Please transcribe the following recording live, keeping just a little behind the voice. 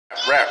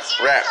Rap.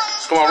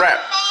 Come on, rap.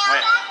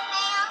 Wait.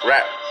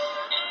 Rap.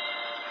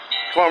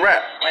 Come on,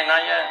 rap. Wait,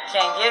 not yet.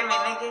 Can't get me,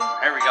 nigga.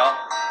 There we go.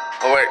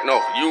 Oh wait,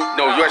 no, you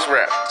just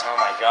rap. Oh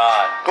my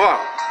god. Come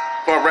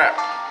on, rap.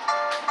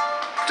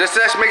 Just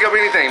make up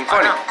anything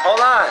funny. Hold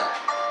on.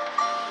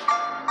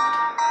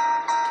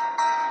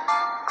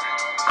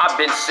 I've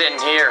been sitting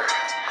here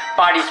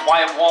by these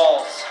white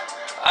walls.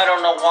 I don't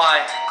know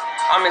why.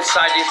 I'm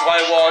inside these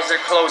white walls,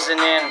 they're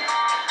closing in.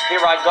 Here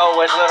I go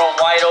with little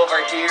white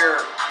over here.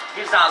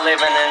 He's not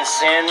living in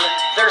sin.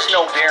 There's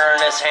no beer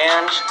in his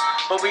hand.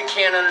 But we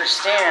can't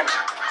understand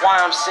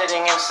why I'm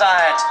sitting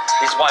inside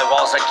these white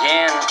walls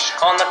again.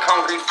 On the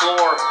concrete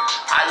floor,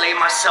 I lay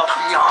myself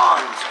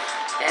beyond.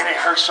 And it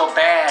hurts so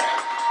bad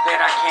that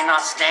I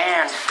cannot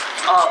stand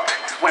up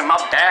when my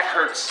back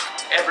hurts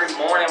every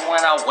morning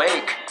when I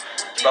wake.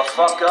 The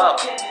fuck up.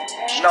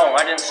 No,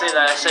 I didn't say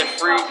that. I said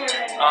free.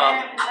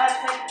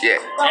 Yeah.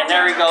 And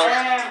there he goes.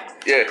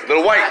 Yeah,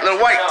 little white.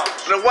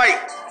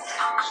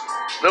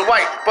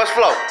 Bust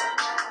flow.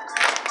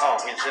 Oh,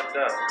 he zipped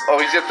up. Oh,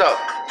 he zipped up.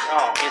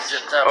 Oh, he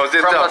zipped up. Oh,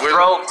 zipped From up. the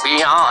throat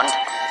beyond.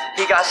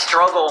 He got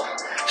struggle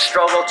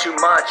too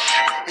much.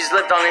 He's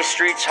lived on these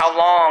streets how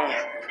long?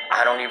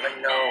 I don't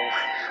even know.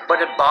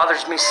 But it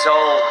bothers me so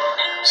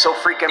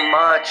freaking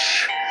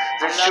much.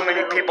 There's too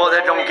many people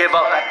that don't give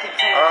up.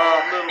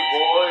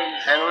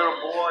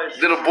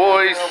 Little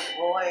boys.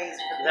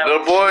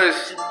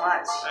 Too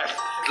much.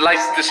 Like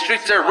the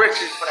streets are rich.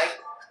 But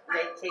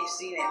they keep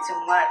seeing it too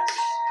much.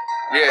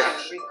 Yeah.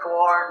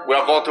 Record.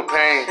 We're going through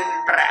pain.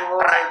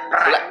 Black.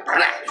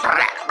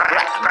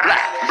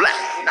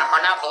 No,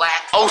 not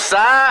black.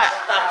 Outside.